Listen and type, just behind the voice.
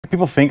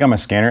People think I'm a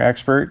scanner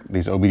expert,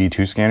 these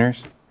OBD2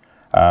 scanners.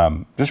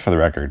 Just for the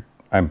record,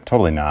 I'm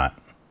totally not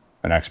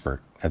an expert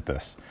at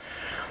this.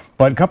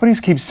 But companies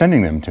keep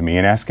sending them to me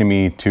and asking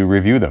me to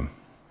review them.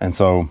 And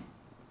so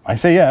I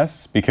say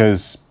yes,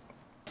 because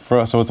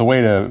so it's a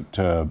way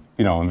to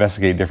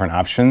investigate different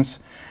options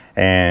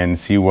and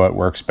see what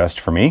works best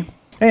for me,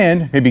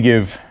 and maybe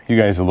give you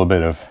guys a little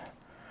bit of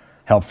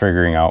help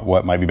figuring out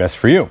what might be best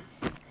for you.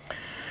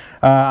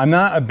 I'm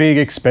not a big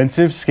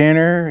expensive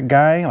scanner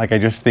guy. Like, I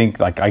just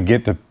think, like, I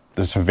get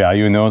there's some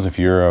value in those if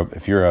you're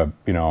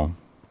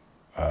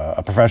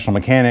a professional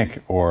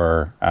mechanic,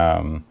 or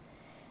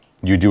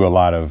you do a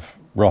lot of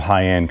real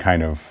high-end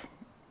kind of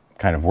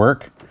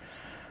work.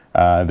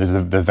 There's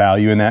the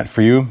value in that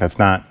for you. That's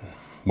not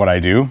what I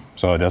do,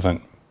 so it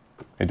doesn't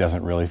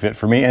really fit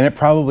for me, and it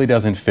probably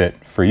doesn't fit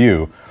for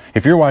you.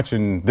 If you're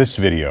watching this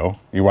video,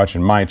 you're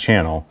watching my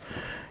channel,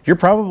 you're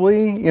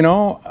probably,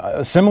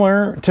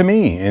 similar to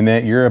me in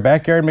that you're a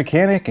backyard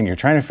mechanic and you're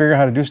trying to figure out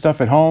how to do stuff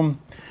at home.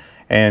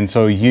 And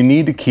so you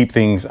need to keep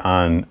things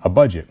on a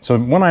budget. So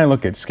when I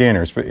look at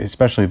scanners,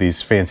 especially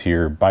these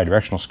fancier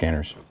bidirectional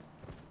scanners,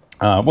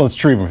 well, it's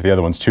true even for the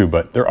other ones too,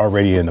 but they're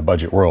already in the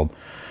budget world.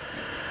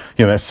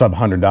 That's sub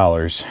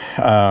 $100.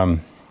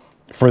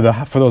 For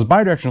those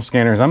bidirectional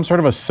scanners, I'm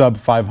sort of a sub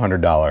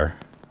 $500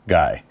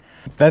 guy.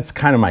 That's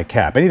kind of my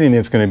cap. Anything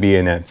that's going to be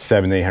in that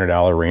 $700 to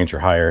 $800 range or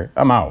higher,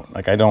 I'm out.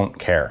 Like, I don't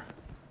care.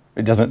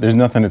 There's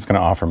nothing it's going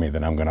to offer me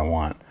that I'm going to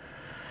want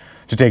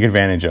to take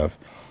advantage of.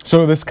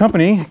 So this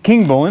company,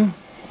 Kingbolen,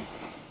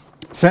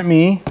 sent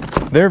me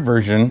their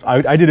version.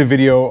 I did a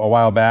video a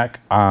while back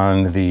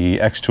on the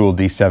XTool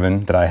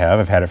D7 that I have.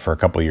 I've had it for a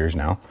couple of years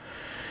now.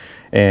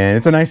 And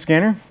it's a nice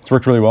scanner. It's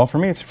worked really well for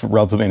me. It's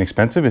relatively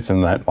inexpensive. It's in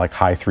that like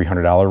high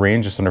 $300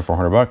 range, just under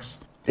 400 bucks.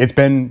 It's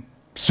been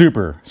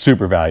super,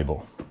 super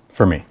valuable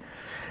for me.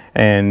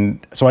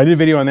 And so I did a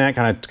video on that,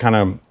 kind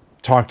of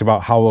talked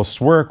about how those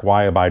work,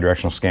 why a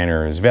bidirectional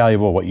scanner is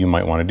valuable, what you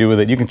might want to do with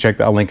it. You can check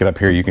that. I'll link it up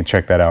here. You can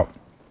check that out.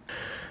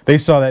 They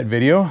saw that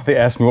video. They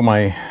asked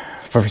me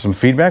for some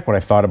feedback, what I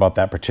thought about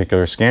that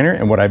particular scanner,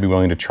 and would I be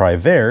willing to try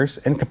theirs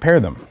and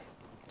compare them.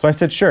 So I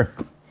said, sure.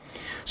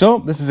 So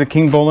this is a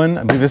Kingbolen,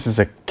 I believe this is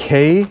a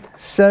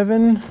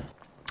K7.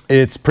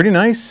 It's pretty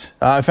nice.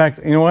 In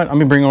fact, you know what? Let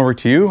me bring it over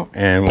to you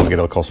and we'll get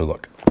a closer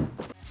look.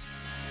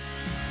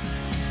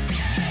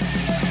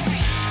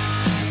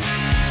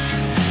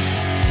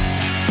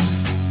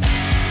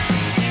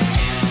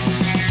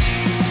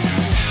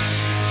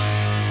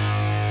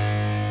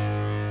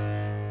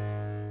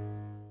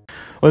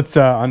 Let's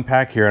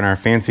unpack here on our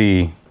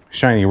fancy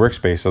shiny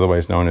workspace,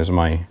 otherwise known as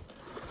my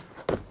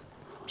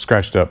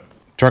scratched up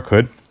truck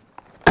hood.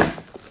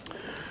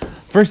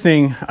 First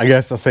thing I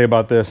guess I'll say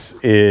about this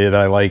that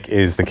I like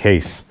is the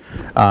case.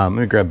 Let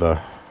me grab the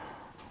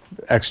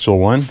XTool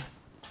one,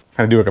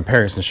 kind of do a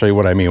comparison, show you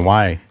what I mean,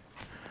 why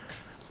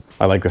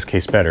I like this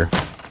case better.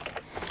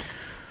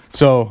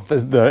 So the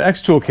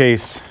XTool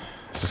case,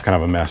 this is kind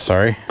of a mess,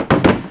 sorry,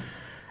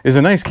 is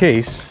a nice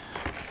case.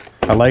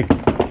 I like,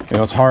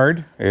 it's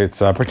hard, it's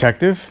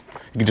protective.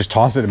 You can just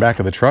toss it in the back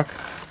of the truck.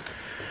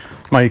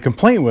 My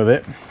complaint with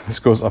it, this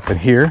goes up in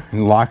here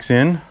and locks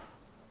in.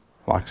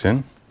 I'll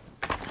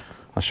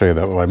show you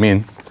that what I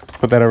mean.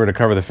 Put that over to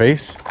cover the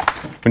face.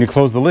 When you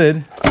close the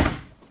lid,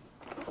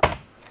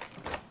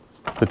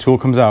 the tool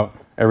comes out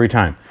every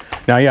time.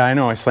 Now, yeah, I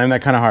know I slammed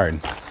that kind of hard.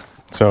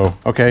 So,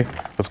 okay,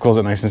 let's close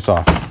it nice and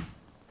soft.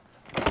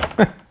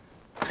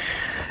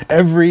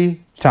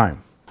 Every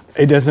time.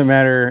 It doesn't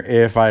matter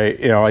if I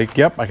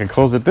can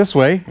close it this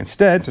way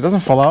instead, so it doesn't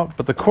fall out,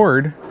 but the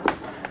cord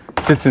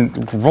sits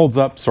and rolls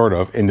up sort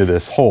of into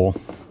this hole.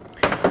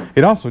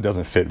 It also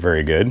doesn't fit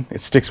very good.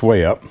 It sticks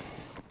way up.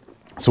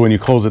 So when you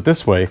close it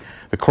this way,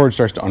 the cord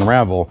starts to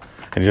unravel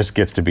and it just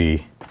gets to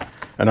be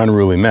an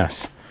unruly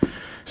mess.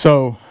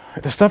 So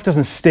the stuff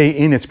doesn't stay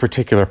in its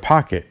particular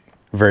pocket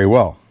very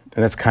well,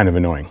 and that's kind of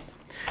annoying.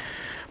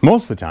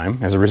 Most of the time,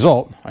 as a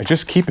result, I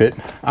just keep it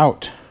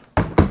out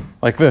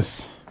like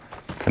this.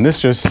 And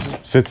this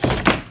just sits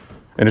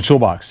in a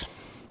toolbox.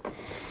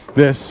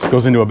 This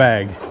goes into a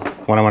bag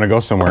when I want to go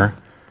somewhere,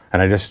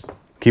 and I just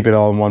keep it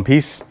all in one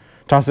piece,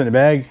 toss it in a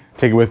bag,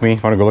 take it with me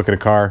if I want to go look at a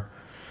car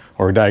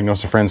or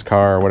diagnose a friend's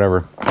car or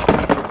whatever.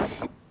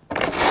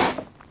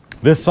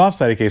 This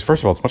soft-sided case,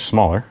 first of all, it's much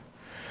smaller,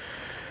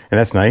 and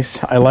that's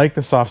nice. I like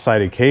the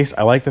soft-sided case.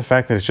 I like the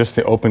fact that it's just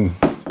the open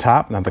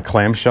top, not the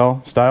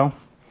clamshell style,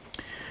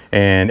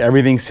 and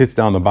everything sits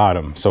down the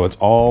bottom. So it's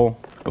all,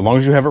 as long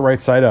as you have it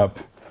right side up,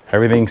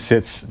 everything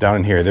sits down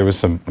in here. There was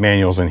some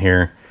manuals in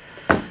here,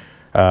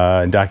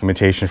 and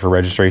documentation for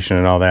registration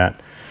and all that.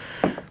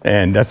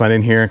 And that's not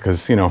in here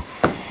because, who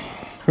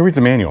reads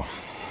a manual?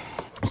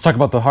 Let's talk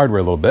about the hardware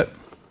a little bit.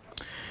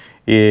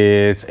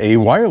 It's a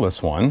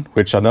wireless one,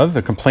 which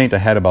another complaint I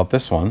had about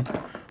this one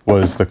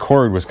was the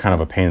cord was kind of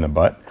a pain in the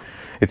butt.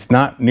 It's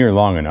not near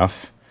long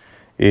enough.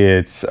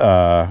 It's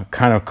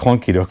kind of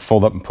clunky to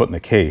fold up and put in the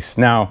case.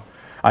 Now,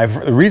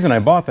 the reason I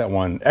bought that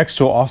one,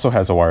 XTool also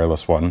has a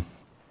wireless one,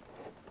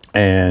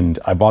 and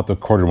I bought the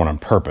corded one on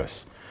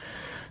purpose.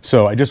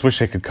 So I just wish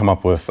they could come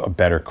up with a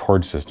better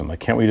cord system. Like,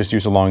 can't we just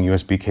use a long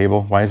USB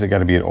cable? Why has it got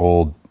to be an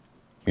old,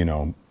 you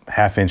know,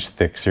 half-inch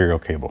thick serial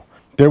cable?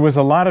 There was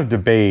a lot of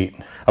debate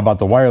about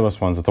the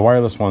wireless ones, that the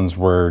wireless ones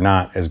were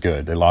not as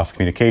good. They lost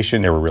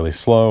communication, they were really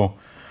slow,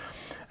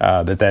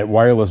 that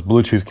wireless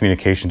Bluetooth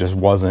communication just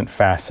wasn't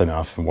fast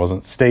enough and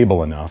wasn't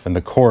stable enough, and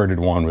the corded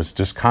one was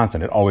just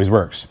constant, it always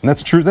works. And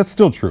that's true, that's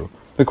still true.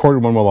 The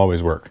corded one will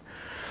always work.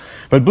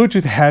 But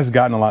Bluetooth has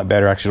gotten a lot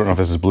better. Actually, I don't know if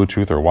this is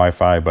Bluetooth or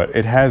Wi-Fi, but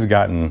it has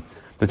gotten,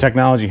 the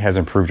technology has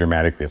improved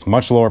dramatically. It's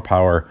much lower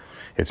power,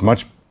 it's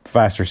much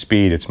faster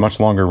speed, it's much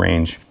longer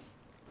range.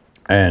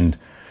 And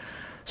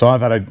so I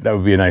thought that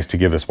would be nice to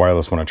give this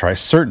wireless one a try.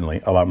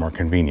 Certainly a lot more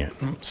convenient.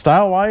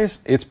 Style-wise,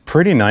 it's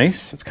pretty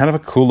nice. It's kind of a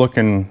cool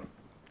looking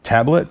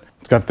tablet.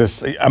 It's got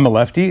this, I'm a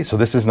lefty, so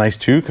this is nice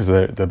too, because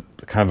the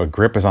kind of a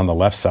grip is on the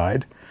left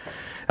side.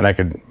 And I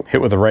could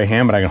hit with the right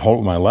hand, but I can hold it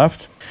with my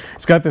left.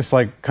 It's got this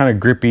like kind of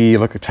grippy,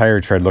 look, a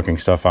tire tread looking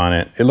stuff on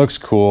it. It looks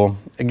cool.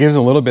 It gives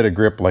a little bit of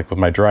grip like with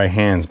my dry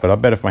hands, but I'll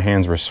bet if my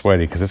hands were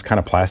sweaty, because it's kind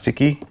of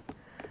plasticky,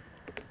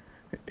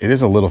 it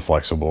is a little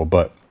flexible,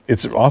 but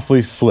it's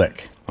awfully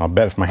slick. I'll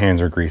bet if my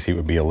hands are greasy, it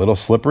would be a little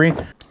slippery.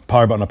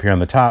 Power button up here on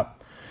the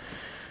top.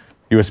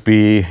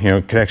 USB, you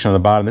know, connection on the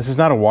bottom. This is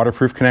not a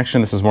waterproof connection.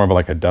 This is more of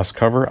like a dust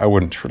cover. I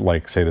wouldn't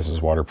say this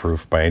is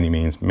waterproof by any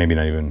means. Maybe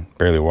not even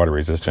barely water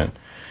resistant.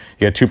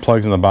 You got two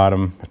plugs in the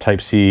bottom, a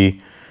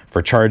Type-C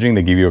for charging.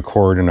 They give you a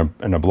cord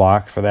and a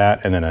block for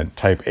that, and then a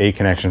Type-A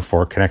connection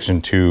for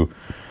connection to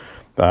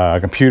a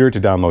computer to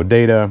download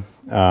data.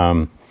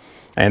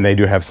 And they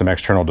do have some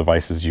external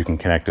devices you can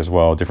connect as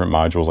well, different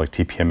modules like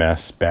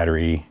TPMS,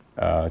 battery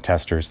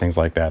testers, things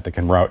like that that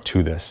can route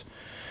to this.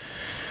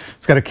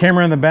 It's got a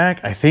camera in the back.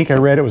 I think I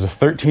read it was a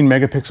 13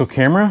 megapixel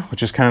camera,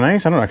 which is kind of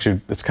nice. I don't know,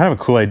 actually, it's kind of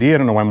a cool idea. I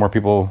don't know why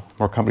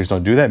more companies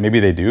don't do that. Maybe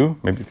they do.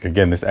 Maybe,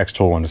 again, this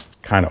XTool one is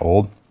kind of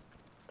old.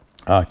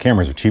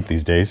 Cameras are cheap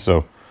these days,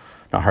 so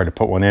not hard to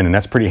put one in, and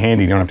that's pretty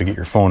handy. You don't have to get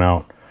your phone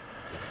out,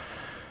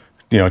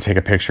 you know, take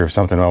a picture of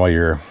something while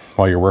you're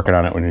working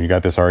on it when you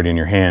got this already in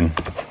your hand.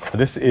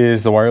 This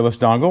is the wireless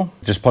dongle.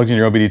 It just plugs in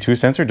your OBD2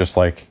 sensor just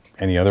like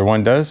any other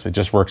one does. It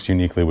just works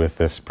uniquely with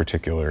this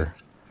particular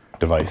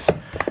device.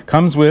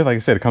 Comes with, like I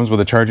said, it comes with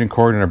a charging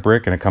cord and a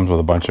brick, and it comes with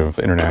a bunch of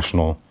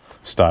international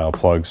style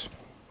plugs.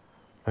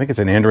 I think it's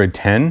an Android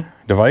 10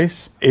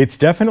 device. It's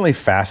definitely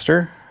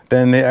faster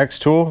than the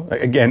XTool.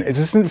 Again, it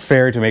isn't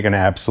fair to make an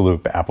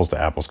absolute apples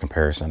to apples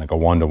comparison, like a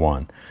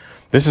one-to-one.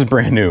 This is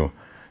brand new.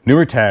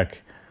 Newer tech,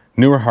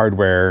 newer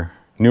hardware,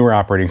 newer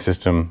operating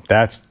system.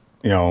 That's,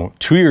 you know,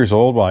 2 years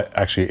old. Well,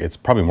 actually, it's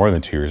probably more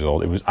than 2 years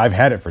old. I've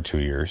had it for 2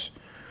 years.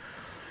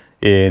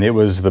 And it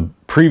was the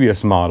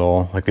previous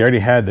model, like they already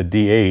had the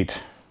D8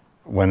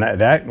 when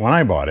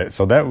I bought it.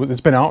 So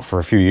it's been out for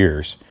a few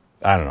years.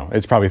 I don't know,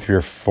 it's probably 3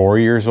 or 4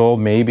 years old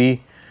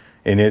maybe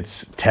in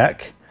its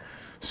tech.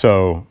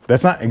 So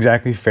that's not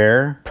exactly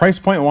fair. Price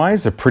point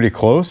wise, they're pretty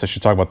close. I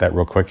should talk about that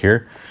real quick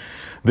here.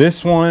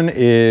 This one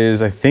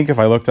is, I think if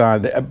I looked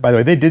on, by the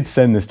way, they did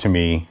send this to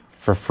me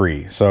for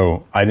free.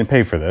 So I didn't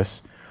pay for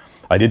this.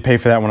 I did pay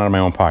for that one out of my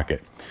own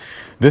pocket.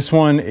 This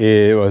one,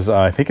 it was,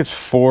 I think it's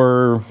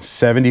 $470,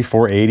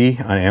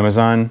 $480 on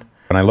Amazon.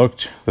 When I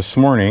looked this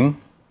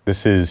morning,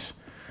 this is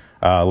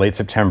late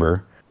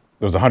September,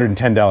 there was a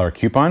 $110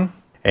 coupon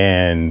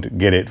and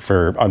get it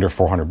for under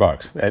 400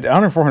 bucks. At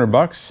under 400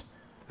 bucks,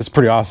 it's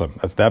pretty awesome.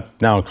 That's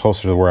now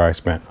closer to where I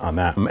spent on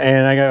that. And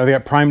I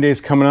got Prime Days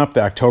coming up,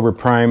 the October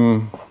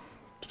Prime,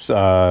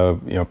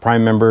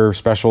 Prime member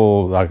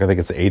special. I think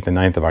it's the 8th and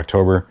 9th of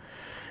October.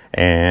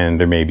 And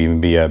there may even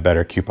be a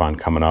better coupon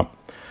coming up.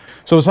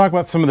 So let's talk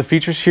about some of the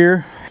features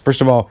here.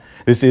 First of all,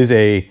 this is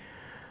a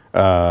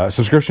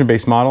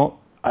subscription-based model.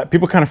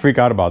 People kind of freak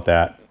out about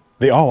that.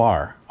 They all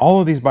are. All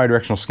of these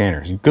bidirectional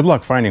scanners. Good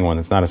luck finding one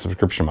that's not a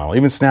subscription model.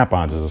 Even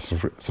Snap-on's is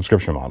a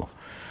subscription model.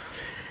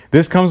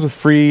 This comes with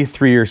free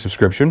 3-year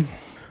subscription.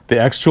 The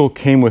XTool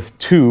came with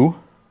 2,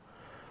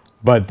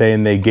 but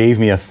then they gave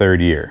me a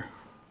 3rd year.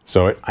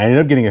 So I ended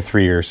up getting a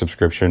 3-year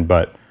subscription,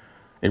 but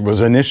it was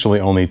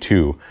initially only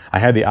 2. I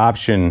had the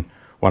option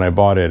when I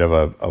bought it of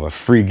a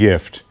free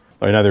gift,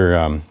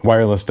 another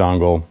wireless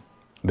dongle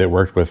that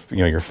worked with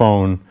your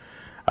phone,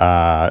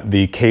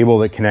 the cable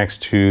that connects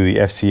to the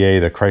FCA,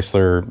 the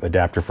Chrysler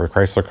adapter for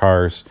Chrysler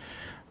cars,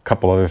 a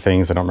couple other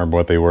things, I don't remember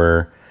what they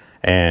were.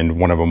 And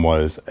one of them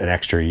was an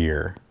extra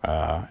year.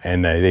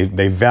 And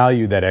they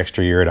valued that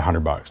extra year at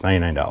 $100,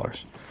 $99.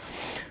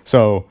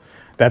 So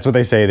that's what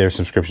they say their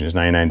subscription is,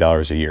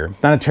 $99 a year.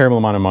 Not a terrible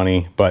amount of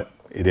money, but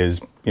it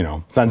is,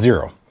 it's not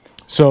zero.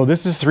 So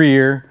this is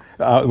 3-year.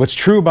 What's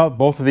true about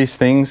both of these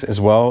things as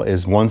well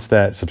is once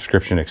that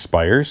subscription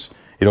expires,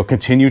 it'll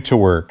continue to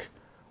work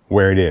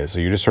where it is. So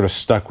you're just sort of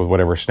stuck with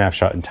whatever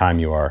snapshot in time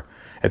you are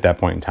at that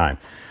point in time.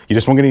 You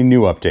just won't get any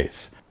new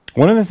updates.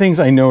 One of the things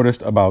I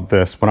noticed about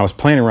this when I was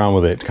playing around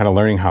with it, kind of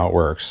learning how it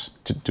works,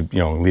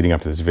 leading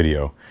up to this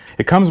video,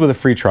 it comes with a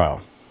free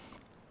trial.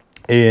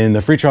 And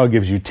the free trial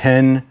gives you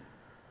 10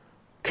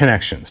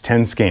 connections,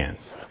 10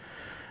 scans.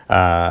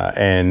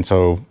 And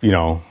so,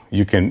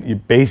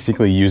 you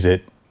basically use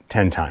it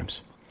 10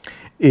 times.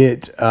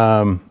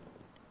 And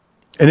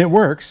it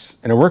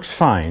works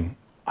fine.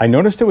 I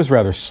noticed it was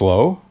rather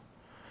slow.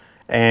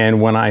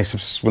 And when I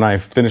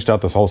finished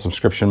out this whole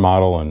subscription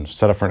model and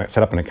set up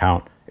an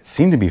account, it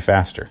seemed to be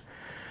faster.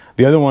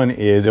 The other one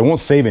is it won't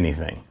save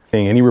anything.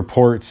 Any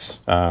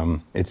reports,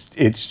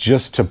 it's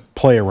just to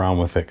play around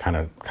with it, kind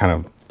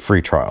of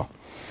free trial.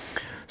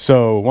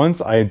 So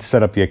once I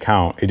set up the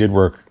account, it did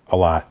work a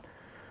lot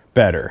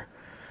better,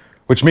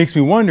 which makes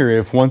me wonder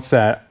if once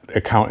that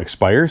account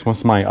expires,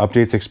 once my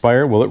updates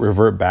expire, will it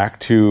revert back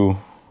to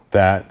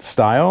that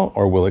style,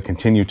 or will it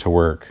continue to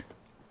work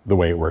the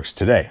way it works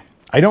today?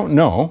 I don't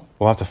know.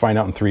 We'll have to find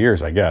out in 3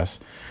 years, I guess.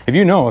 If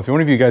you know, if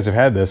one of you guys have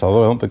had this,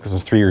 although I don't think this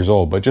is 3 years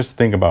old, but just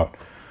think about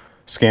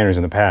scanners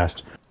in the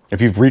past.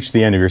 If you've reached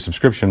the end of your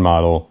subscription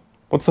model,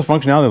 what's the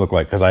functionality look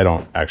like? Because I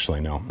don't actually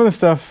know. Some of the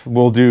stuff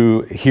we'll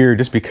do here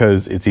just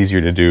because it's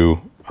easier to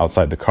do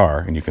outside the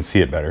car and you can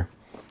see it better.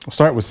 We'll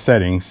start with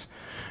settings.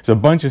 There's a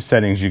bunch of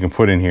settings you can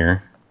put in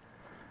here.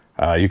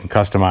 You can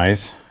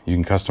customize. You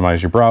can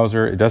customize your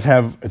browser.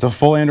 It's a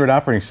full Android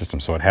operating system,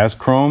 so it has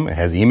Chrome, it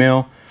has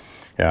email.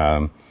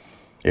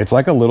 It's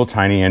like a little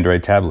tiny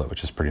Android tablet,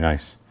 which is pretty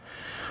nice.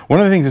 One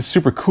of the things that's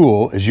super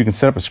cool is you can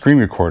set up a screen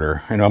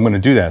recorder. And I'm going to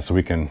do that so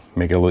we can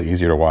make it a little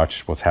easier to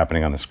watch what's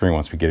happening on the screen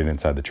once we get it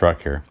inside the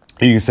truck here.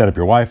 You can set up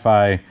your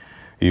Wi-Fi.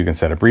 You can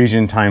set up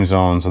region, time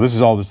zone. So this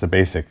is all just the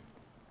basic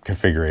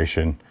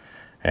configuration.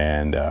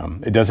 And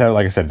it does have,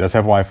 like I said, it does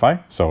have Wi-Fi.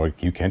 So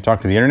you can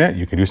talk to the internet.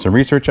 You can do some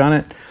research on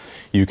it.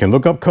 You can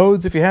look up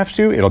codes if you have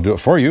to. It'll do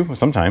it for you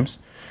sometimes.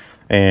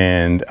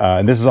 And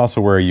this is also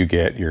where you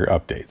get your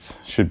updates.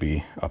 Should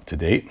be up to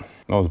date.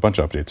 Oh, there's a bunch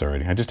of updates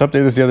already. I just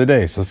updated this the other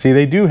day. So see,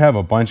 they do have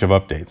a bunch of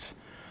updates.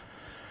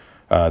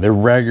 They're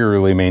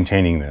regularly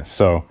maintaining this.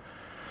 So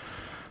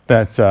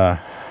that's, I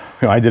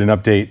did an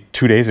update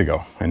 2 days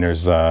ago and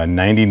there's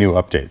 90 new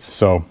updates.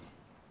 So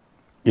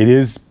it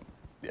is,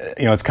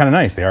 it's kind of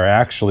nice. They are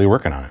actually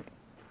working on it.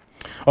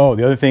 Oh,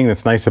 the other thing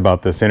that's nice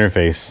about this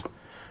interface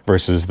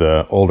versus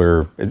the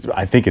older,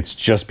 I think it's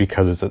just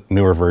because it's a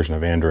newer version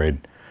of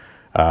Android.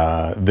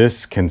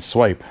 This can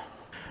swipe,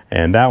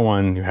 and that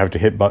one you have to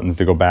hit buttons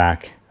to go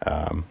back,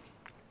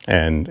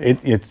 and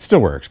it still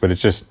works, but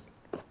it's just,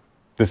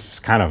 this is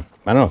kind of,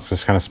 I don't know, it's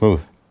just kind of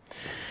smooth.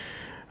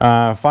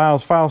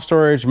 File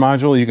storage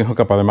module, you can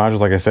hook up other modules.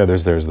 Like I said,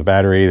 there's the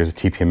battery, there's a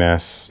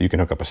TPMS, you can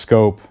hook up a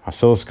scope,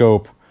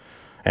 oscilloscope,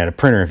 and a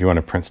printer if you want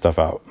to print stuff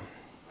out.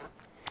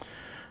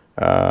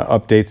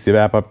 Updates, the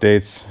app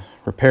updates,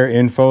 repair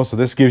info. So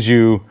this gives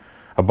you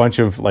a bunch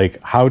of like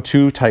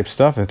how-to type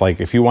stuff. It's like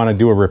if you want to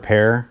do a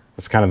repair,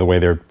 that's kind of the way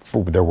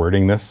they're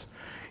wording this.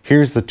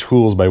 Here's the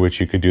tools by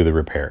which you could do the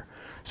repair.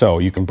 So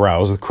you can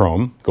browse with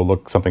Chrome, go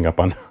look something up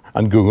on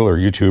Google or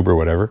YouTube or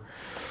whatever.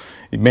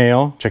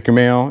 Mail, check your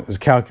mail. There's a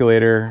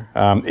calculator.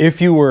 If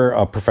you were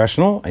a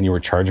professional and you were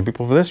charging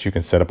people for this, you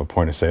can set up a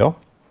point of sale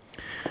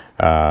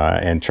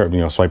and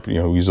swipe,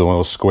 use one of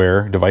those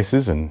square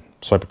devices and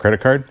swipe a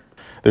credit card.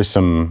 There's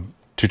some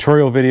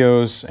tutorial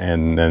videos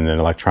and then an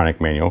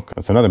electronic manual.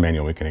 That's another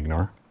manual we can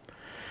ignore.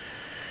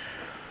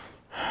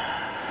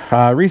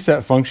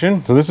 Reset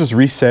function. So this is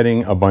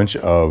resetting a bunch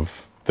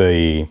of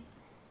the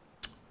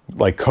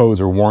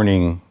codes or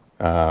warning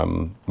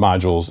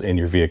modules in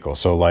your vehicle.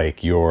 So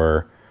like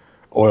your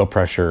oil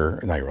pressure,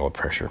 not your oil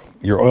pressure,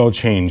 your oil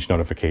change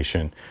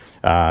notification.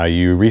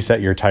 You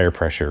reset your tire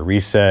pressure,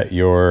 reset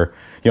your,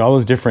 all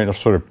those different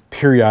sort of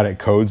periodic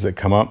codes that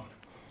come up.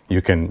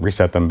 You can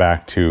reset them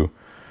back to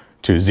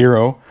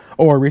 0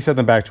 or reset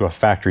them back to a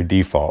factory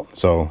default.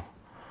 So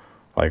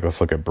like,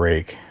 let's look at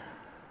brake.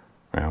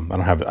 I don't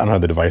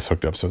have the device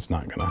hooked up, so it's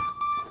not gonna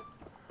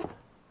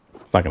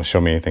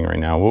show me anything right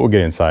now. We'll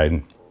get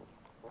inside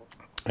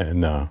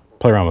and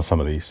play around with some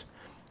of these.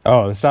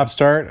 Oh, the stop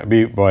start.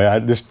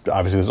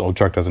 Obviously this old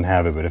truck doesn't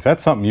have it, but if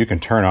that's something you can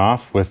turn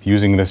off with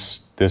using this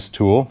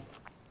tool,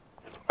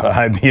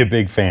 I'd be a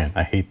big fan.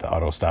 I hate the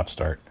auto stop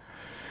start.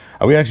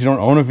 We actually don't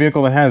own a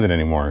vehicle that has it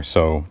anymore,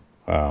 so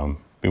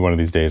maybe one of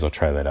these days I'll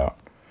try that out.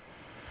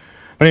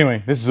 But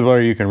anyway, this is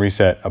where you can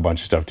reset a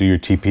bunch of stuff. Do your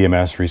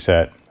TPMS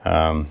reset,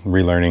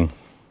 relearning.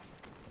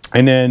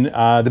 And then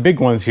the big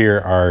ones here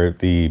are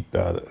the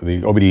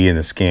OBD and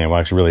the scan. Well,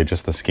 actually really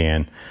just the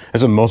scan.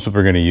 That's what most people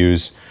are going to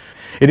use.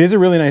 It is a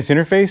really nice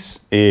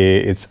interface.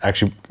 It's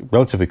actually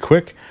relatively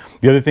quick.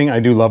 The other thing I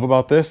do love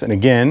about this, and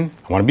again,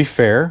 I want to be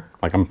fair,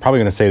 like I'm probably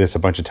going to say this a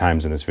bunch of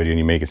times in this video and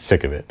you may get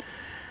sick of it.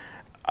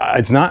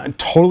 It's not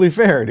totally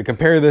fair to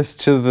compare this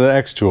to the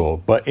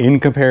XTool, but in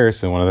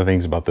comparison, one of the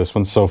things about this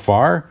one so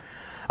far,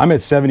 I'm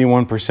at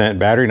 71%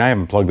 battery and I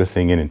haven't plugged this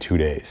thing in 2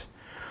 days.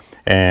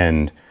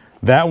 And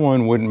that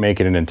one wouldn't make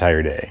it an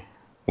entire day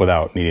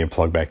without needing to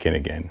plug back in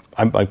again.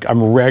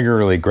 I'm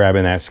regularly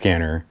grabbing that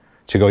scanner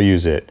to go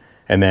use it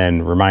and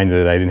then reminded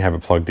that I didn't have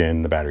it plugged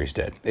in, the battery's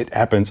dead. It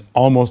happens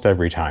almost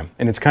every time,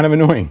 and it's kind of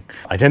annoying.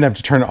 I tend to have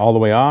to turn it all the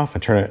way off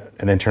and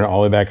then turn it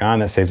all the way back on.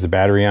 That saves the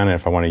battery on it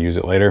if I want to use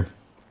it later.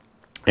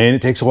 And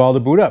it takes a while to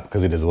boot up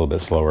because it is a little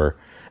bit slower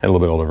and a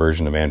little bit older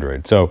version of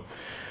Android. So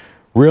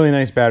really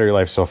nice battery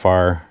life so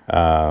far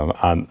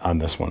on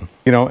this one.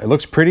 It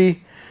looks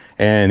pretty,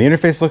 And the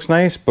interface looks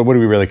nice, but what do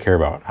we really care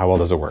about? How well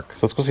does it work?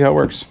 So let's go see how it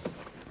works.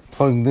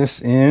 Plug this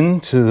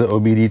into the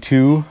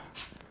OBD2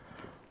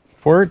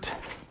 port.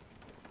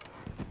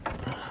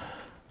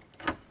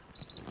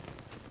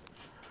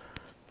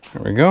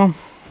 There we go.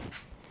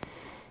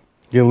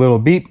 Get a little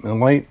beep and the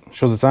light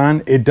shows it's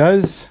on. It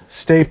does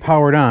stay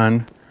powered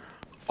on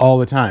all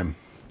the time.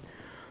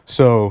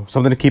 So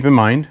something to keep in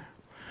mind.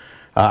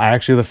 I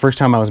actually, the first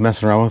time I was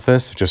messing around with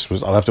this,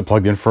 I left it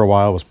plugged in for a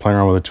while, was playing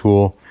around with a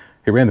tool.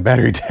 It ran the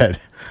battery dead.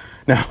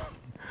 Now,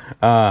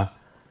 I'm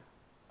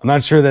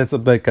not sure that's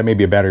like that may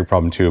be a battery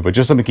problem too, but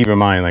just something to keep in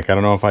mind. Like, I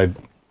don't know if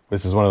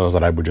this is one of those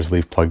that I would just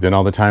leave plugged in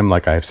all the time.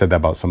 Like I've said that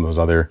about some of those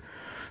other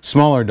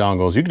smaller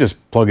dongles. You could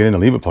just plug it in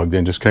and leave it plugged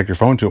in, just connect your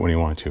phone to it when you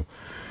want to.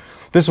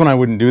 This one, I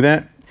wouldn't do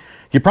that.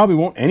 You probably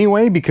won't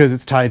anyway because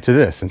it's tied to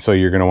this. And so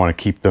you're going to want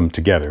to keep them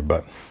together,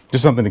 but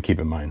just something to keep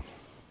in mind.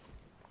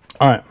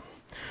 All right.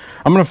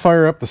 I'm going to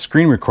fire up the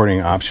screen recording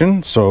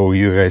option so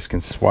you guys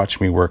can watch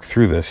me work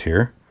through this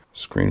here.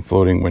 Screen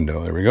floating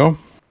window. There we go.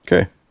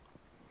 Okay.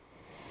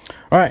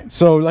 All right.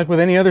 So like with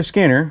any other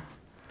scanner,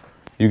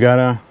 you got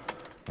to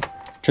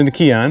turn the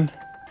key on.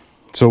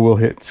 So we'll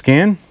hit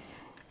scan.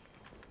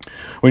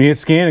 When you hit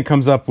scan, it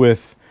comes up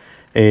with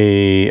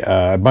a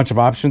bunch of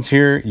options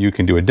here. You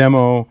can do a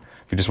demo.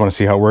 If you just want to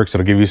see how it works,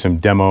 it'll give you some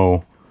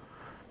demo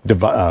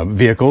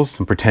vehicles,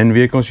 some pretend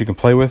vehicles you can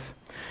play with.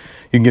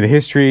 You can get a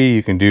history.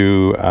 You can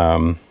do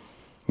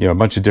you know, a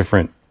bunch of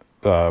different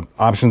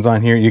options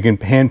on here. You can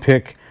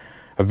handpick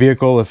a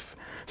vehicle. If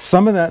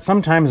some of that,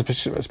 sometimes,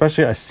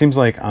 especially it seems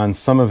like on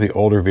some of the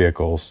older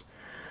vehicles,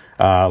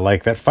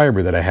 like that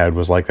Firebird that I had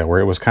was like that, where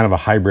it was kind of a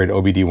hybrid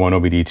OBD1,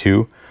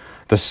 OBD2.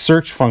 The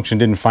search function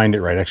didn't find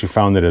it right. It actually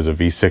found it as a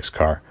V6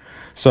 car.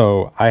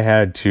 So I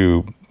had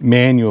to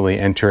manually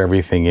enter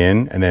everything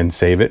in and then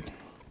save it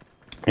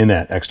in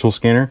that XTool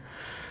scanner.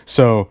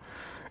 So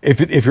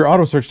if your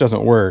auto search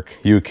doesn't work,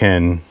 you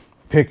can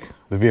pick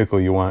the vehicle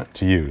you want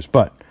to use.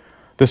 But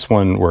this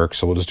one works,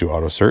 so we'll just do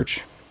auto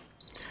search.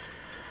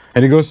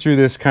 And it goes through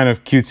this kind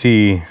of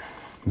cutesy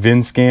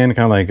VIN scan,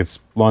 kind of like it's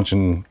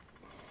launching,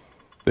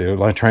 they're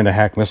like trying to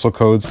hack missile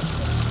codes.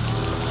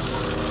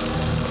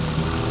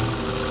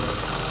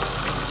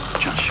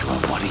 Joshua,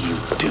 what are you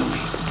doing?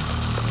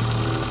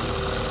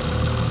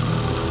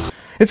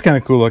 It's kind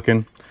of cool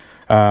looking.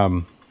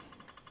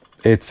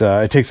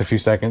 It takes a few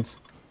seconds.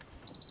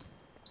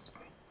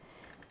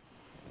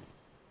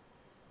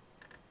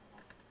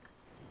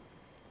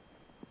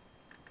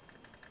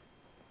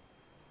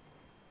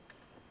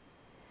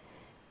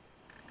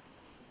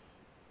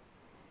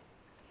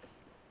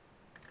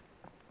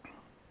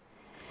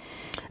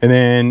 And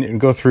then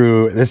go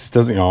through, this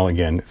doesn't, you know,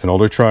 again, it's an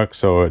older truck,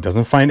 so it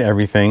doesn't find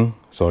everything.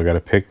 So I got to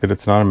pick that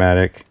it's an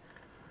automatic,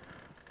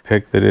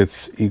 pick that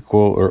it's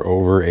equal or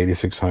over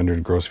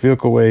 8,600 gross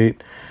vehicle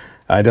weight.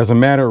 It doesn't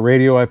matter what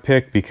radio I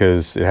pick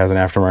because it has an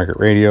aftermarket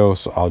radio.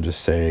 So I'll just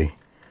say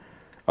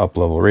up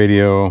level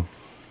radio,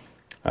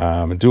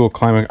 a dual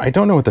climate. I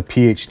don't know what the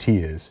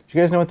PHT is. Do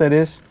you guys know what that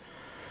is?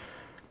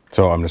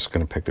 So I'm just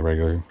going to pick the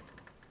regular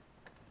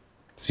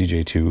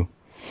CJ2.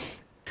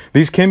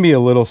 These can be a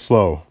little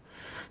slow.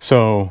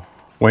 So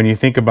when you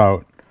think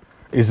about,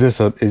 is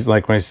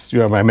like when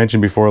I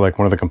mentioned before, like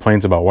one of the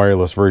complaints about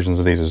wireless versions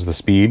of these is the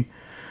speed.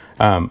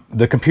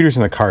 The computers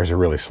in the cars are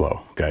really slow,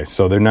 guys.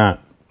 So they're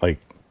not like,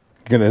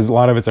 there's a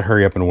lot of it's a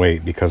hurry up and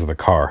wait because of the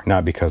car,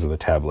 not because of the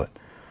tablet.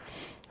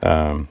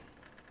 So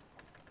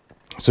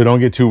don't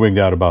get too wigged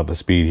out about the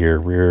speed here.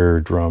 Rear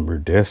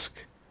disc,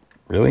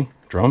 really?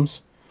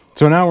 Drums?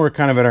 So now we're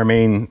kind of at our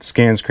main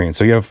scan screen.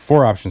 So you have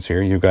four options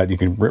here. You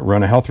can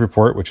run a health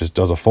report, which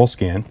does a full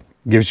scan.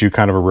 Gives you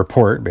kind of a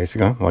report,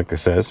 basically, like it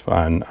says,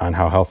 on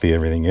how healthy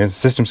everything is.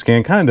 System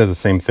scan kind of does the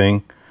same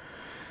thing.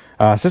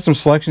 System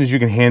selections, you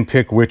can hand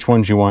pick which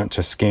ones you want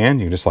to scan.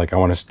 You just like,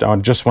 I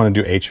just want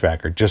to do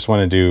HVAC or just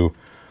want to do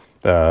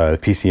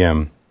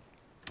PCM.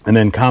 And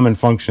then common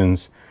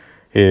functions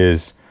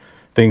is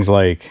things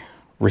like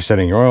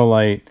resetting your oil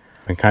light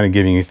and kind of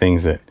giving you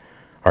things that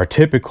are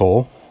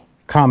typical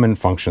common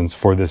functions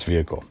for this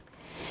vehicle.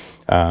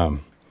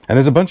 And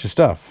there's a bunch of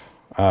stuff.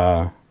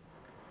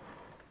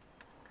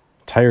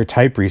 Tire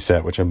type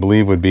reset, which I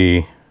believe would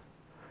be,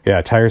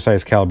 yeah, tire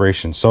size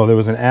calibration. So there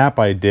was an app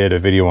I did a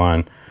video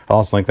on, I'll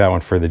also link that one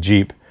for the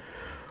Jeep,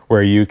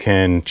 where you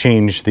can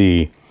change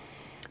the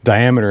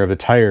diameter of the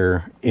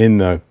tire in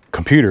the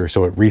computer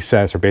so it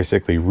resets or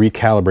basically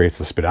recalibrates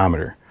the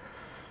speedometer.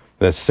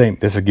 This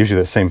gives you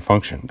that same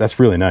function. That's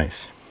really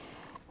nice.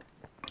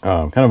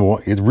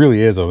 It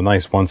really is a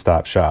nice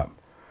one-stop shop.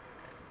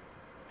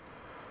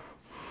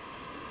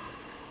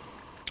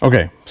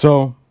 Okay,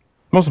 so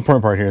most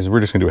important part here is we're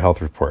just going to do a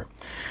health report.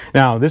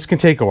 Now, this can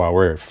take a while.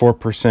 We're at 4%,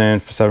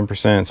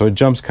 7%, so it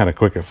jumps kind of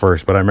quick at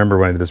first, but I remember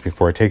when I did this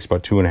before, it takes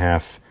about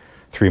 2.5,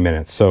 3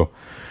 minutes. So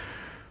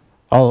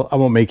I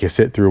won't make you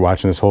sit through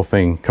watching this whole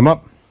thing come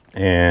up,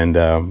 and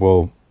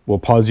we'll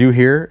pause you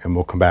here, and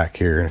we'll come back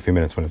here in a few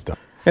minutes when it's done.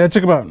 Yeah, it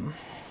took about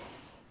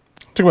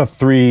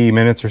 3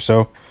 minutes or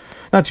so.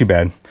 Not too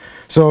bad.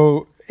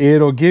 So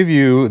it'll give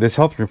you this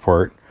health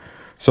report.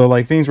 So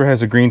like things where it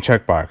has a green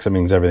checkbox, that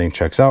means everything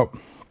checks out.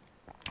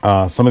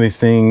 Some of these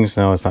things,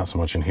 no, it's not so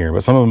much in here,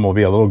 but some of them will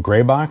be a little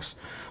gray box,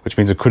 which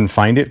means it couldn't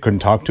find it, couldn't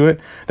talk to it.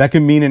 That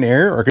could mean an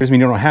error, or it could just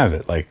mean you don't have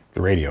it, like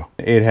the radio.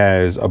 It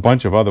has a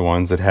bunch of other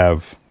ones that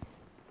have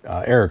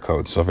error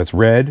codes. So if it's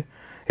red,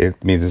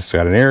 it means it's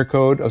got an error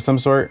code of some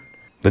sort.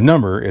 The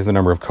number is the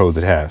number of codes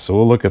it has. So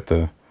we'll look at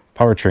the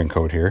powertrain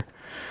code here.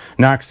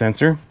 Knock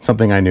sensor,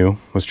 something I knew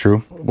was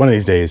true. One of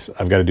these days,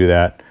 I've got to do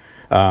that.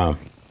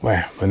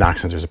 Well, the knock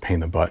sensor is a pain in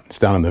the butt. It's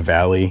down in the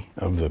valley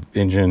of the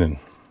engine, and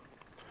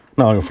I'm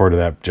not looking forward to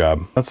that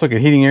job. Let's look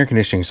at heating, air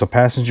conditioning. So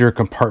passenger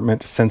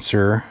compartment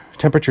sensor,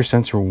 temperature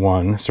sensor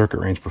 1,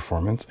 circuit range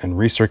performance, and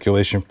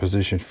recirculation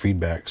position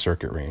feedback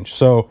circuit range.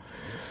 So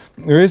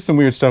there is some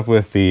weird stuff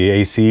with the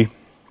AC,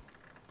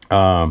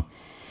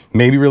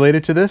 maybe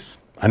related to this.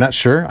 I'm not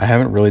sure. I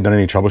haven't really done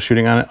any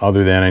troubleshooting on it,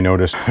 other than I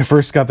noticed I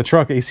first got the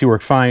truck, AC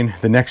worked fine.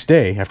 The next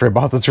day, after I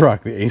bought the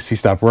truck, the AC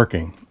stopped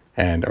working,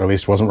 or at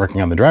least wasn't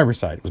working on the driver's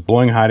side. It was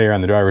blowing hot air on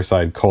the driver's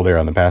side, cold air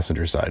on the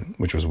passenger side,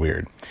 which was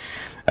weird.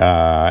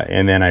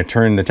 And then I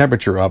turned the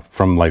temperature up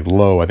from like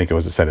low, I think it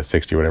was set at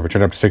 60 or whatever,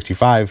 turned up to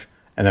 65,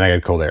 and then I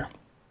got cold air.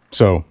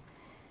 So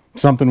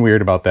something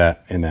weird about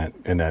that in that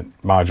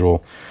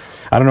module.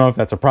 I don't know if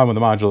that's a problem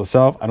with the module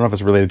itself. I don't know if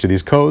it's related to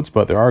these codes,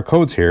 but there are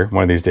codes here.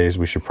 One of these days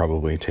we should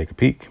probably take a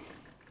peek.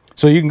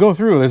 So you can go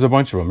through, there's a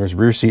bunch of them. There's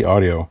rear seat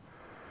audio,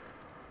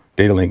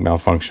 data link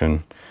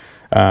malfunction.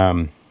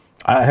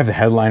 I have the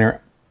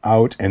headliner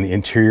out and the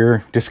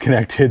interior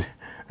disconnected.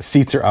 The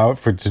seats are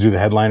out to do the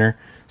headliner.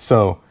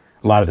 So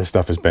a lot of this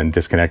stuff has been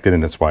disconnected,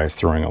 and that's why it's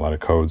throwing a lot of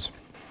codes.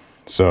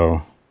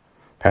 So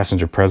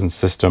passenger presence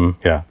system,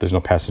 yeah, there's no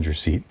passenger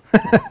seat.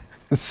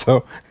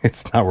 So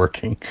it's not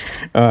working.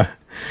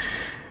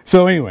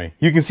 So anyway,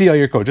 you can see all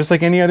your code. Just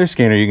like any other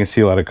scanner, you can see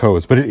a lot of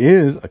codes, but it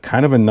is a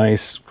kind of a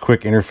nice,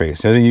 quick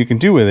interface. The other thing you can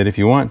do with it, if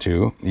you want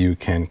to, you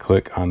can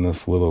click on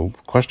this little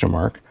question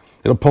mark.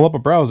 It'll pull up a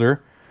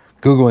browser,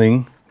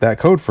 Googling that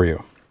code for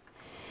you.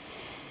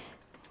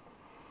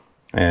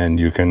 And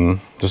you can,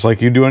 just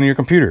like you do on your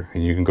computer,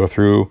 and you can go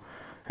through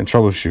and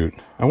troubleshoot.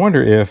 I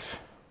wonder if,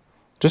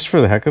 just for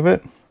the heck of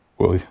it,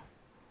 will it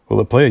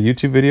play a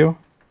YouTube video?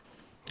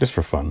 Just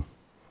for fun.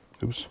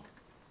 Oops.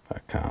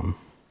 .com/@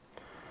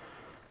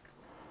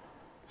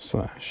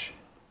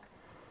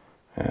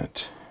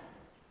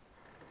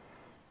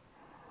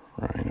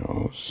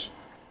 Rhynos.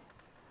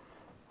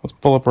 Let's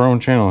pull up our own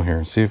channel here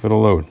and see if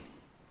it'll load.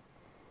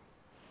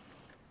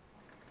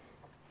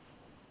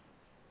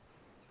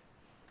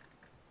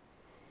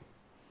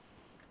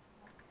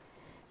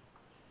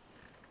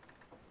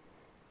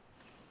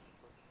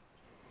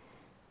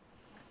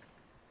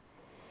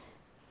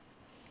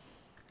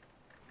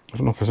 I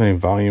don't know if there's any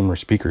volume or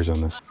speakers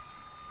on this.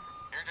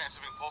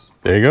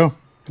 There you go.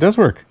 It does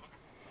work.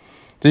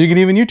 So you can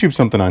even YouTube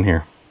something on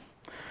here.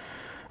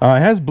 It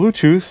has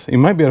Bluetooth. You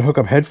might be able to hook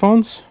up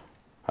headphones.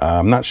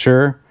 I'm not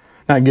sure.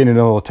 Not getting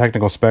into all the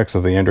technical specs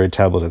of the Android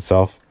tablet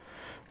itself.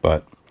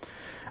 But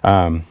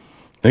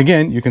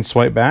again, you can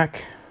swipe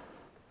back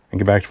and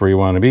get back to where you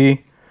want to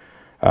be.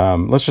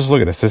 Let's just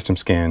look at a system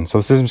scan. So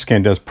the system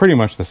scan does pretty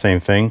much the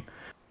same thing.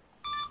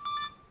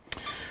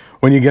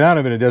 When you get out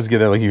of it, it does give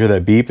that, like you hear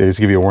that beep. They just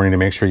give you a warning to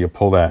make sure you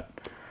pull that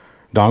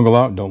dongle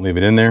out. Don't leave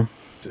it in there.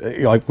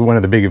 Like one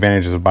of the big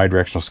advantages of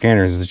bidirectional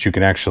scanners is that you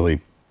can actually,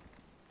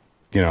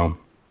 you know,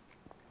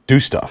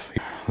 do stuff.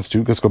 Let's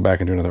go back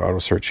and do another auto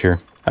search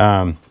here.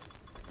 You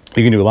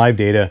can do live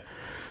data,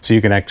 so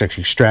you can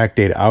actually extract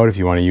data out if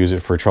you want to use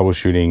it for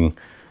troubleshooting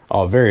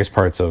all various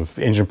parts of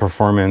engine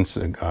performance,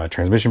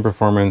 transmission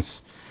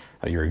performance,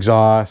 your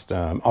exhaust,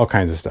 all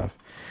kinds of stuff.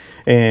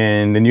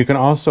 And then you can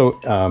also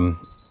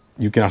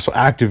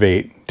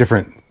activate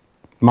different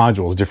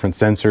modules, different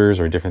sensors,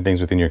 or different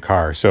things within your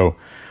car. So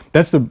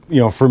that's the,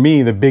 for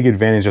me, the big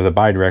advantage of the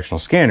bidirectional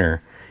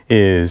scanner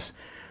is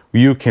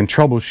you can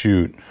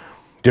troubleshoot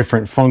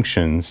different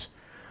functions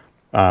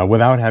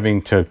without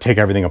having to take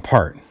everything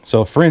apart.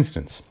 So for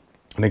instance,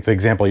 I think the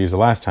example I used the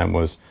last time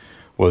was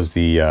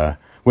the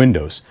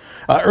windows.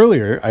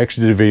 Earlier, I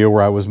actually did a video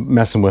where I was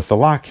messing with the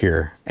lock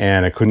here,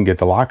 and I couldn't get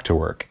the lock to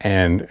work.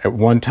 And at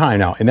one time,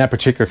 now in that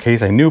particular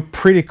case, I knew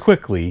pretty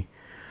quickly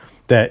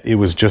that it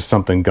was just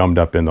something gummed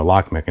up in the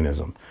lock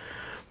mechanism.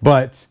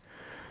 But,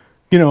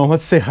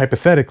 let's say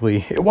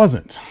hypothetically, it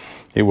wasn't.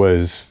 It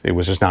was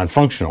just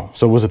non-functional.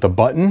 So was it the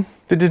button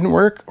that didn't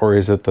work, or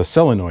is it the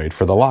solenoid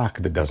for the lock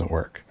that doesn't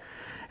work?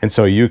 And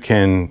so you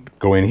can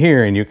go in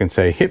here and you can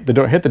say, hit the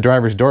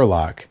driver's door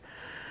lock.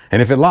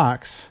 And if it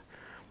locks,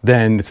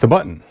 then it's the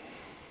button,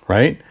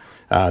 right?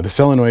 The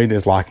solenoid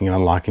is locking and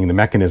unlocking, the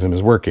mechanism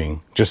is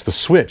working. Just the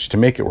switch to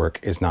make it work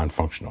is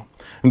non-functional.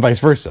 And vice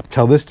versa.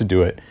 Tell this to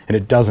do it and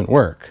it doesn't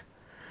work.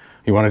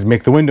 You want to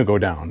make the window go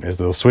down. Is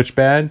the switch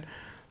bad?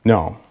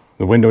 No.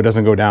 The window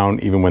doesn't go down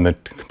even when the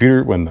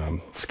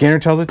scanner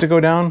tells it to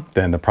go down,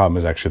 then the problem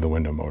is actually the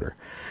window motor.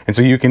 And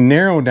so you can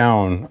narrow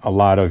down a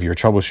lot of your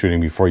troubleshooting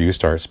before you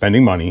start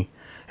spending money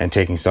and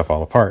taking stuff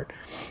all apart.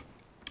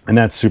 And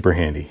that's super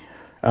handy.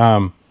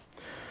 One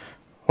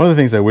of the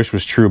things I wish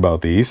was true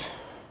about these,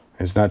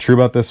 it's not true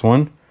about this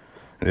one,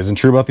 it isn't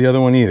true about the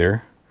other one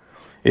either,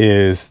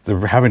 is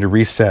having to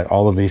reset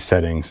all of these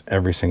settings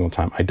every single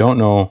time. I don't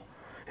know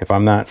if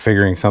I'm not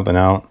figuring something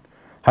out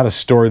how to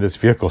store this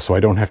vehicle so I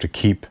don't have to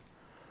keep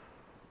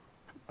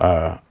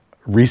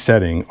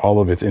resetting all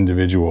of its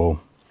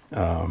individual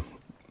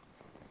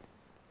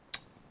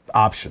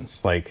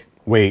options, like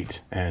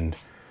weight, and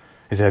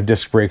does it have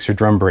disc brakes or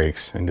drum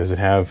brakes, and does it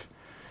have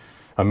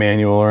a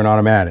manual or an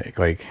automatic?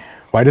 Like,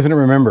 why doesn't it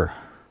remember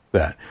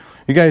that?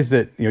 You guys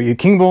that, you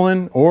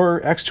Kingbolen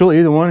or XTool,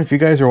 either one, if you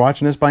guys are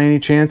watching this by any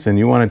chance and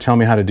you want to tell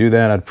me how to do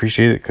that, I'd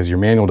appreciate it, because your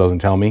manual doesn't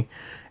tell me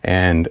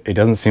and it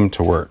doesn't seem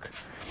to work.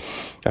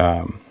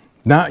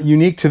 Not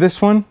unique to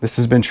this one. This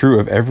has been true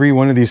of every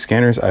one of these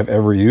scanners I've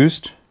ever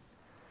used,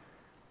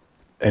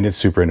 and it's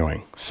super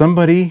annoying.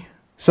 Somebody,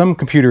 some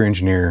computer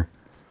engineer,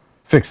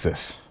 fix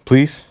this,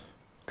 please.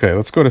 Okay,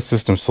 let's go to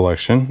system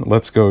selection.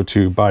 Let's go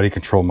to body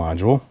control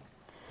module,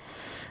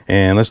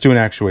 and let's do an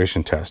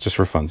actuation test just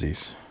for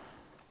funsies.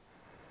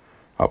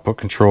 Output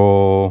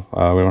control, we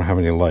don't have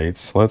any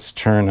lights. Let's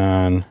turn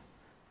on,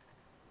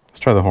 let's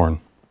try the horn.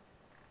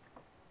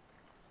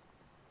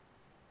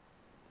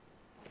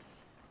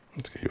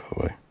 Let's get you out of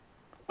the way.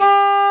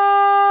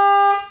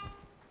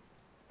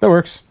 That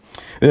works.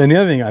 And the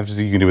other thing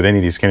obviously you can do with any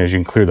of these scanners, you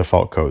can clear the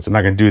fault codes. I'm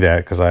not going to do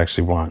that because I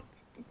actually want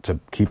to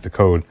keep the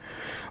code,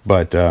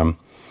 but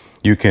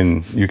you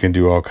can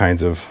do all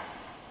kinds of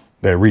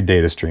read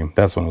data stream.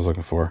 That's what I was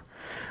looking for.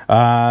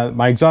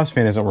 My exhaust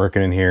fan isn't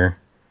working in here.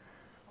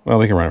 Well,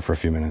 we can run it for a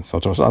few minutes.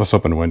 I'll just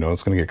open the window.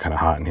 It's going to get kind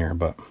of hot in here,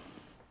 but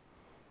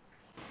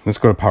let's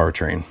go to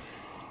powertrain.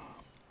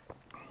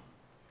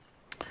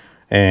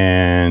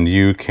 And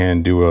you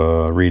can do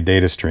a read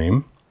data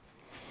stream,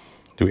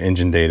 do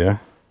engine data,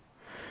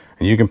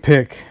 and you can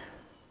pick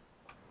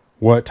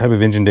what type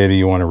of engine data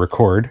you want to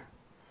record.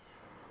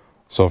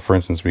 So for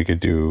instance, we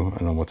could do, I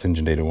don't know, what's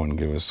engine data one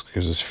give us?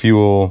 Gives us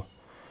fuel,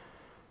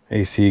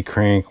 AC,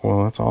 crank.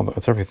 Well,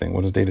 that's everything.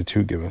 What does data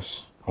 2 give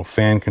us? Oh,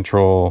 fan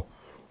control,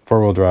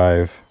 4-wheel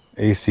drive,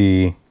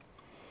 AC,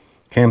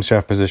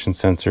 camshaft position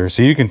sensor.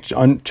 So you can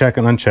check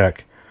and uncheck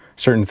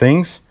certain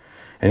things,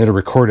 and it'll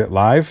record it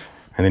live,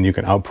 and then you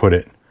can output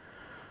it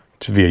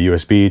via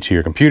USB to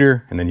your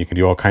computer, and then you can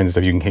do all kinds of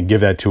stuff. You can give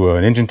that to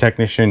an engine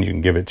technician, you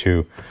can give it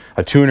to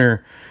a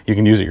tuner, you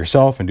can use it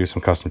yourself and do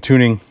some custom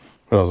tuning.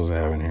 What else does it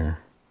have in here?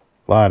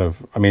 A lot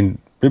of, I mean,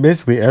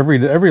 basically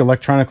every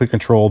electronically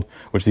controlled,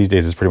 which these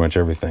days is pretty much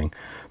everything,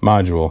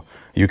 module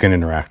you can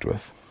interact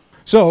with.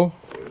 So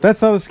that's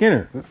how the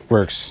scanner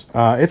works.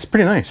 It's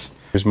pretty nice.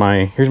 Here's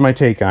my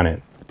take on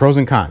it. Pros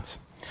and cons.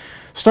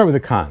 Start with the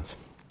cons,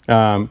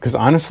 because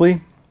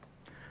honestly,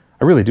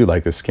 I really do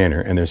like this scanner,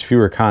 and there's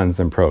fewer cons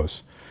than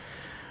pros.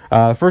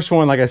 The first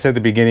one, like I said at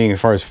the beginning, as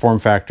far as form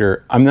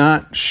factor, I'm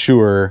not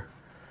sure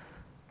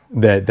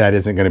that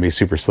isn't going to be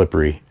super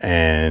slippery,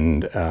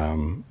 and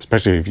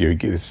especially if you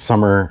get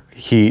summer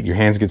heat, your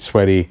hands get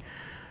sweaty.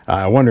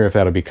 I wonder if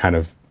that'll be kind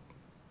of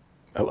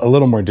a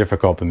little more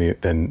difficult than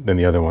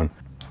the other one.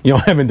 I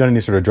haven't done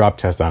any sort of drop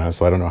test on it,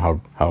 so I don't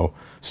know how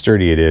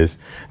sturdy it is.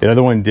 The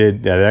other one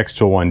did, that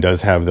XTool one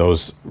does have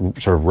those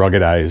sort of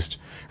ruggedized,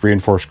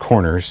 reinforced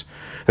corners.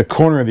 The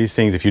corner of these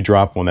things, if you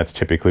drop one, that's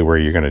typically where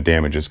you're going to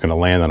damage. It's going to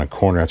land on a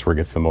corner. That's where it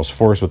gets the most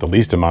force with the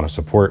least amount of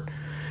support.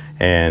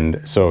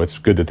 And so it's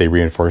good that they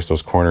reinforce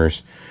those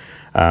corners.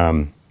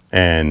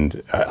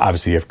 And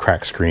obviously you have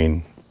cracked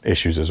screen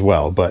issues as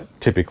well, but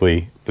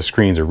typically the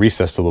screens are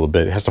recessed a little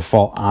bit. It has to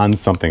fall on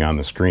something on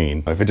the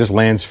screen. If it just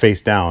lands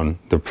face down,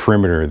 the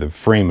perimeter, the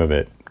frame of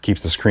it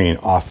keeps the screen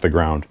off the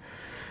ground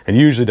and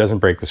usually doesn't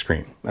break the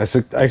screen. I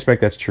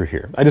expect that's true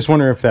here. I just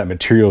wonder if that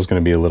material is going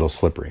to be a little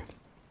slippery.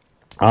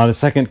 The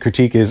second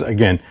critique is,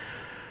 again,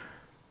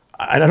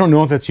 I don't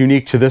know if that's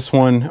unique to this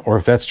one or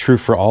if that's true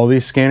for all of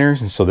these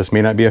scanners, and so this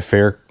may not be a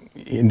fair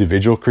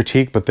individual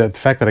critique, but the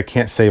fact that I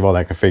can't save all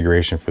that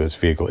configuration for this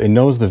vehicle. It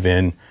knows the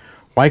VIN.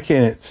 Why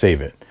can't it save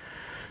it?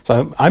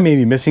 So I may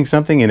be missing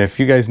something, and if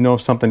you guys know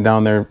of something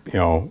down there,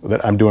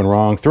 that I'm doing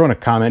wrong, throw in a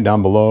comment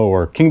down below,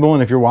 or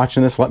Kingbolen, if you're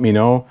watching this, let me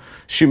know.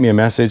 Shoot me a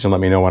message and let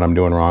me know what I'm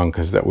doing wrong,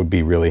 because that would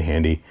be really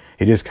handy.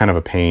 It is kind of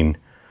a pain.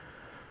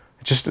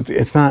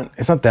 It's not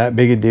that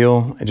big a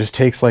deal. It just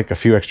takes like a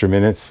few extra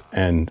minutes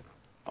and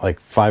like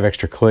 5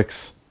 extra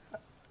clicks.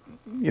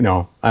 I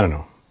don't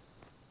know.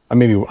 I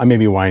may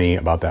be whiny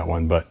about that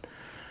one, but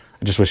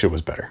I just wish it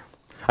was better.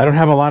 I don't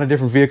have a lot of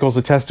different vehicles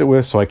to test it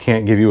with, so I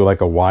can't give you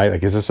like a wide,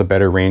 like, is this a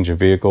better range of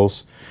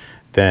vehicles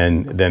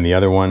than the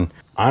other one?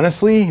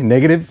 Honestly,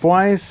 negative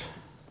wise,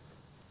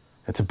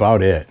 that's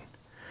about it.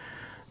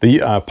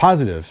 The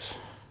positives,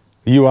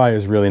 the UI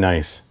is really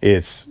nice.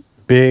 It's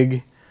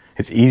big,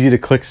 it's easy to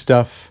click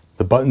stuff.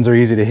 The buttons are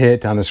easy to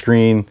hit on the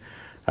screen.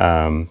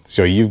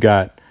 So you've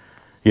got,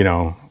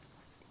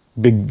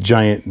 big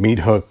giant meat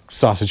hook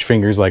sausage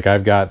fingers like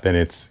I've got, then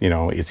it's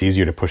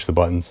easier to push the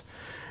buttons.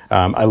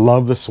 I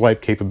love the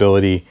swipe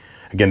capability.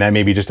 Again, that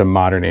may be just a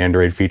modern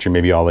Android feature.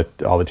 Maybe all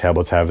the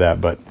tablets have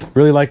that, but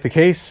really like the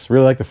case,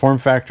 really like the form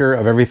factor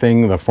of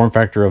everything, the form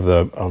factor of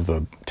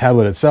the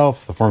tablet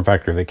itself, the form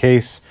factor of the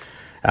case.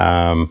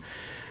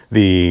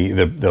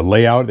 The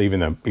layout, even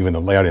the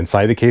layout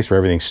inside the case where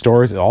everything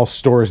stores, it all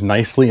stores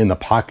nicely in the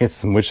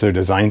pockets in which they're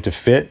designed to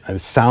fit. It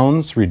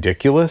sounds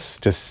ridiculous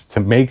just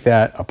to make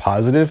that a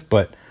positive,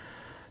 but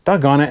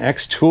doggone it,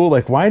 XTool,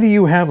 like, why do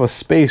you have a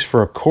space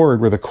for a cord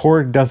where the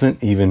cord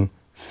doesn't even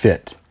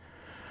fit?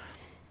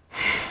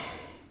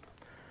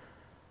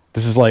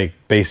 This is like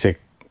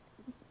basic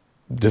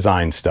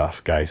design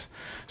stuff, guys.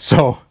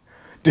 So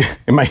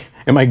am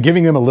I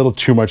giving them a little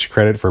too much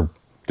credit for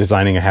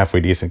designing a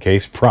halfway decent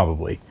case?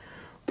 Probably.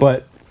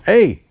 But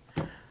hey,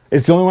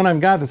 it's the only one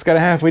I've got that's got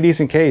a halfway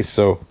decent case,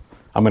 so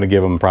I'm going to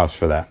give them props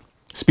for that.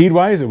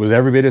 Speed-wise, it was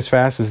every bit as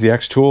fast as the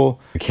XTool.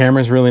 The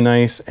camera's really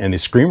nice, and the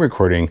screen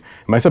recording,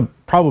 my sub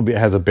probably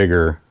has a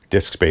bigger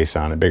disk space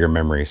on it, bigger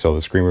memory, so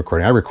the screen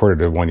recording, I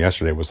recorded one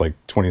yesterday, it was like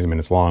 20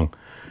 minutes long,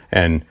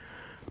 and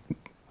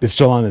it's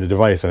still on the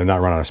device and I've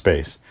not run out of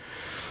space.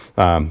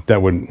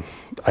 That wouldn't,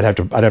 I'd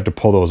have to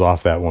pull those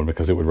off that one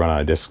because it would run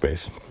out of disk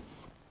space.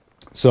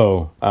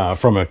 So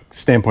from a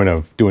standpoint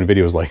of doing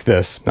videos like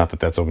this, not that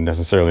that's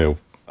necessarily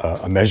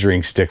a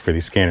measuring stick for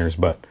these scanners,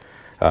 but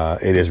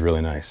it is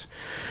really nice.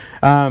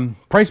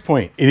 Price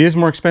point, it is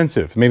more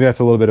expensive. Maybe that's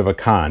a little bit of a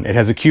con. It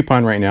has a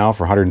coupon right now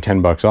for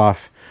 110 bucks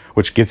off,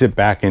 which gets it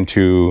back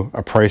into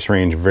a price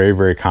range very,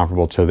 very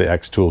comparable to the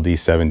XTool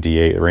D7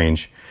 D8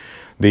 range.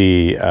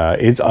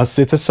 It's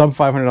a sub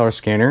 $500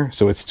 scanner,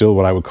 so it's still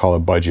what I would call a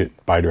budget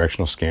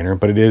bidirectional scanner,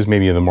 but it is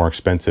maybe the more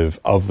expensive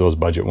of those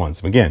budget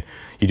ones. Again,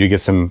 you do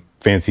get some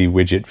fancy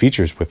widget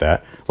features with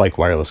that, like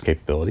wireless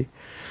capability.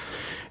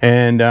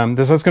 And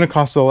this is going to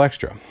cost a little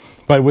extra.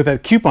 But with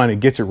that coupon, it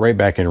gets it right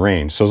back in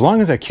range. So as long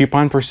as that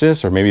coupon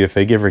persists, or maybe if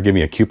they give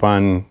me a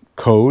coupon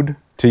code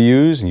to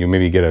use, and you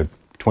maybe get a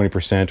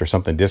 20% or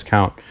something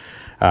discount,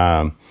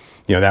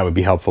 you know, that would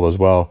be helpful as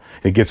well.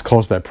 It gets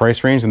close to that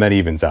price range, and that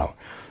evens out.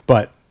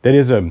 But that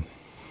is a,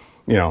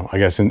 you know, I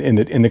guess in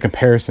the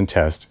comparison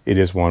test, it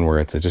is one where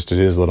it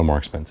is a little more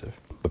expensive.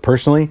 But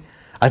personally,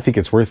 I think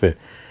it's worth it.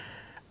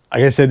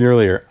 Like I said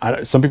earlier,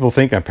 some people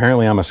think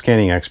apparently I'm a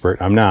scanning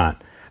expert. I'm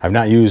not. I've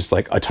not used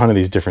like a ton of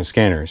these different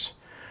scanners.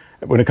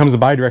 When it comes to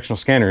bidirectional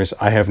scanners,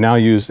 I have now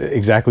used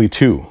exactly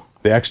 2.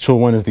 The XTool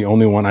one is the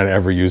only one I'd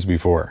ever used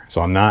before,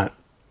 so I'm not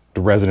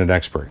the resident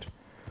expert.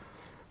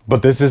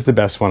 But this is the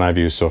best one I've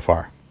used so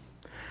far.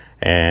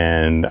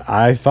 And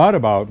I thought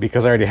about,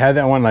 because I already had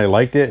that one and I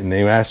liked it, and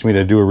they asked me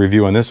to do a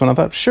review on this one, I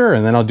thought, sure,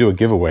 and then I'll do a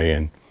giveaway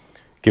and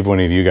give one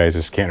of you guys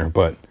a scanner.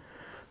 But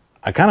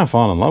I kind of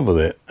fallen in love with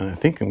it, and I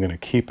think I'm going to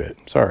keep it.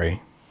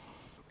 Sorry.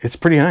 It's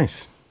pretty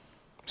nice.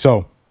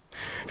 So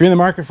if you're in the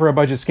market for a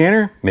budget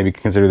scanner, maybe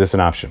consider this an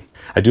option.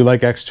 I do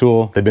like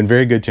XTool. They've been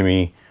very good to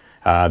me.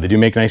 They do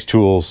make nice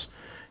tools,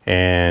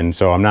 and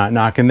so I'm not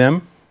knocking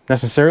them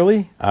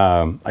necessarily.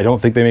 I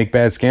don't think they make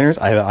bad scanners.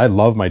 I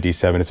love my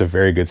D7. It's a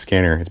very good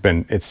scanner.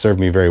 It's served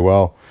me very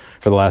well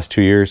for the last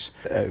 2 years.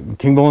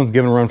 Kingbolen's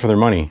given a run for their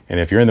money, and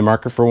if you're in the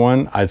market for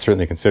one, I'd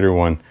certainly consider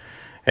one.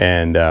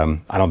 And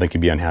I don't think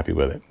you'd be unhappy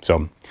with it.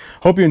 So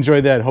hope you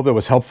enjoyed that. Hope that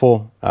was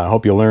helpful.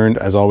 Hope you learned,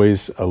 as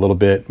always, a little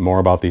bit more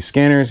about these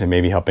scanners and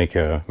maybe help make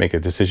a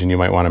decision you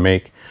might want to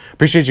make.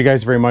 Appreciate you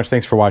guys very much.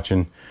 Thanks for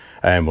watching,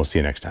 and we'll see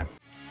you next time.